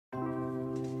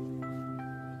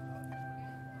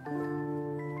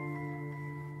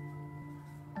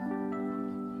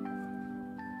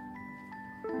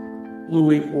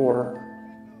Leaf.Who.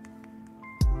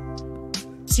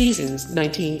 Seasons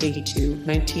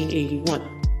 1982-1981.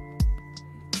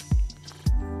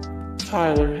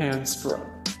 Tyler Hansbrough.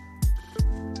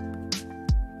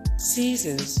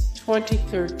 Seasons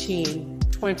 2013,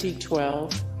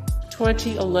 2012,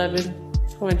 2011,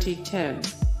 2010.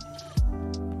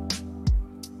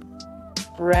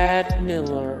 Brad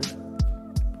Miller.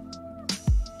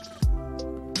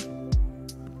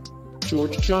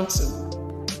 George Johnson.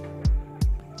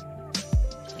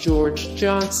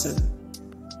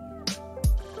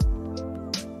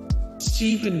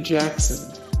 Stephen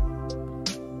Jackson.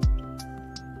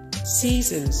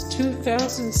 Seasons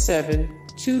 2007,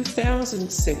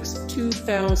 2006,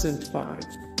 2005.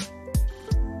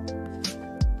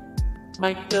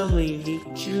 Mike Dunleavy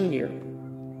Jr.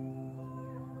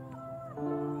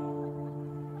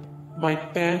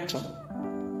 Mike Bantom.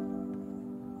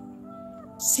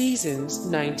 Seasons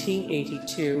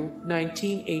 1982,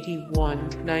 1981,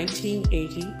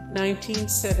 1980,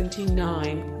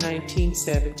 1979,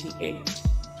 1978.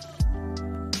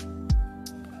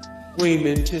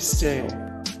 Wayman Tisdale.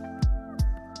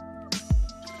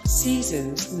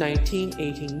 Seasons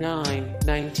 1989,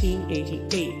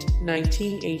 1988,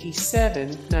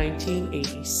 1987,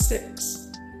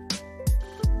 1986.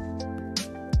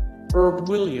 Herb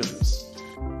Williams.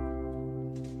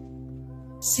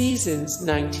 Seasons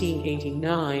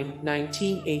 1989,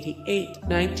 1988,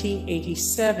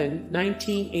 1987,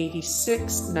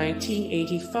 1986,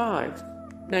 1985,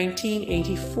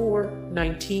 1984,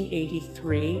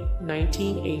 1983,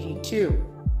 1982.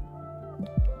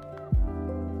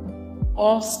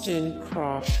 Austin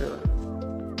Crusher.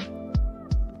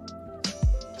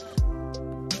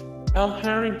 Al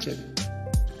Harrington.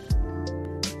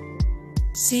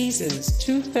 Seasons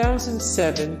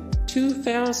 2007,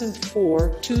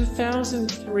 2004,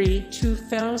 2003,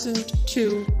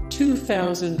 2002,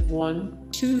 2001,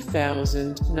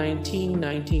 2000,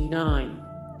 1999.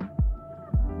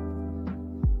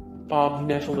 Bob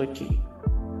Nevelicki.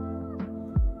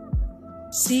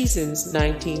 Seasons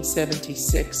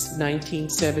 1976,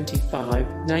 1975,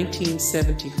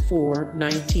 1974,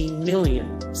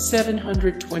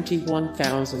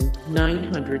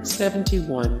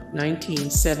 19,721,971,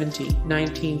 1970,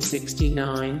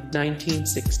 1969,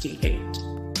 1968.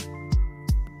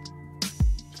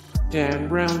 Dan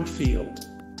Brownfield.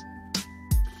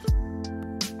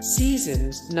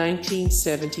 Seasons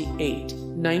 1978,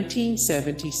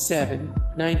 1977,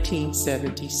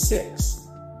 1976.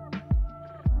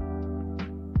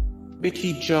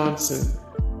 Mickey Johnson.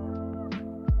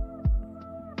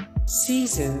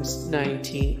 Seasons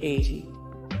 1980.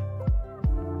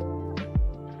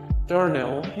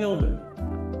 Darnell Hillman.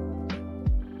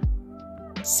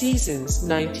 Seasons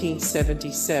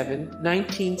 1977,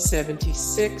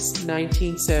 1976,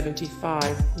 1975,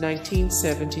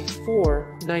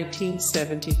 1974,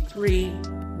 1973,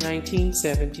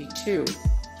 1972.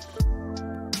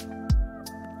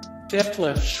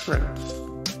 Detlef Schrempf.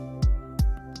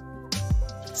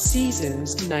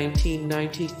 Seasons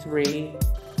 1993,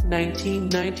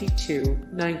 1992,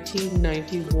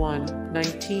 1991,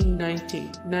 1990,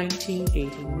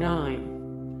 1989.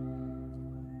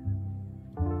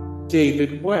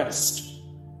 David West.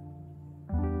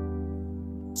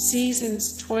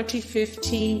 Seasons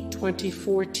 2015,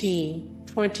 2014,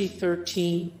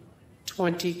 2013,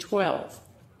 2012.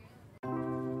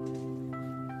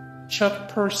 Chuck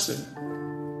Person.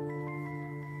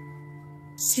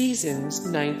 Seasons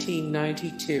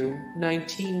 1992,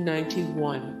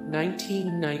 1991,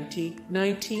 1990,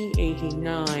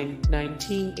 1989,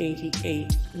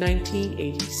 1988,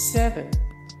 1987.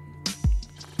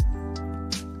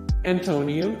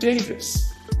 Antonio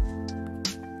Davis.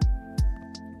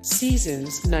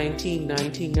 Seasons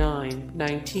 1999,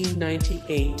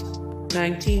 1998,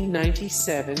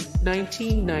 1997,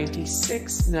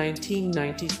 1996,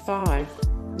 1995,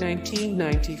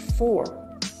 1994.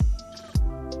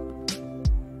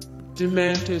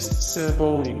 Domantas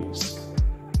Sabonis.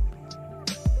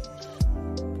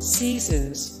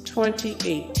 Seasons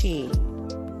 2018.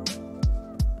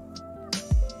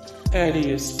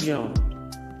 Thaddeus Young.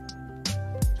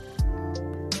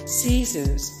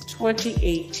 Seasons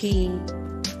 2018,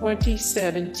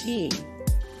 2017.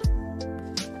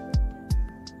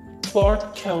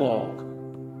 Clark Kellogg.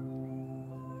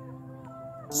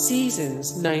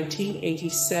 Seasons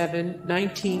 1987,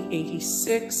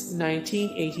 1986,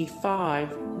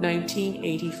 1985,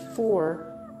 1984,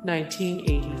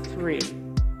 1983.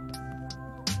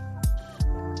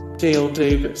 Dale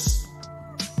Davis.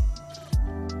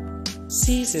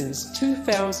 Seasons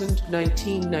 2000,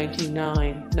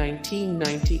 1999,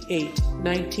 1998,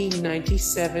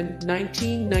 1997,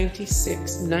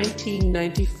 1996,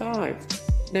 1995,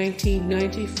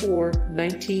 1994,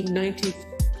 1990.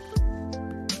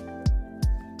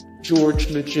 George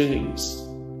Jennings.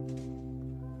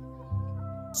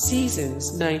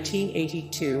 Seasons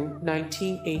 1982,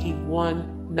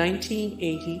 1981,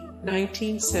 1980,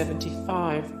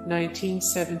 1975,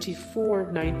 1974,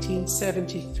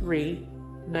 1973,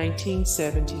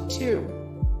 1972.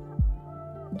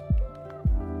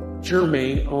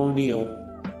 Jermaine O'Neal.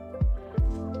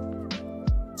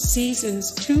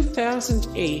 Seasons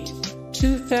 2008,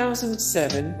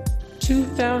 2007,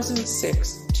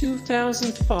 2006,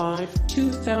 2005,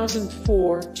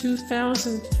 2004,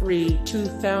 2003,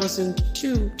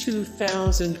 2002,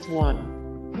 2001.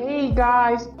 Hey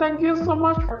guys, thank you so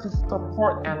much for the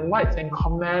support and likes and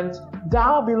comments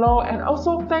down below, and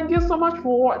also thank you so much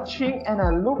for watching, and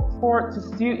I look forward to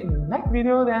see you in the next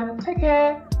video. Then take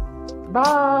care,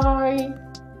 bye.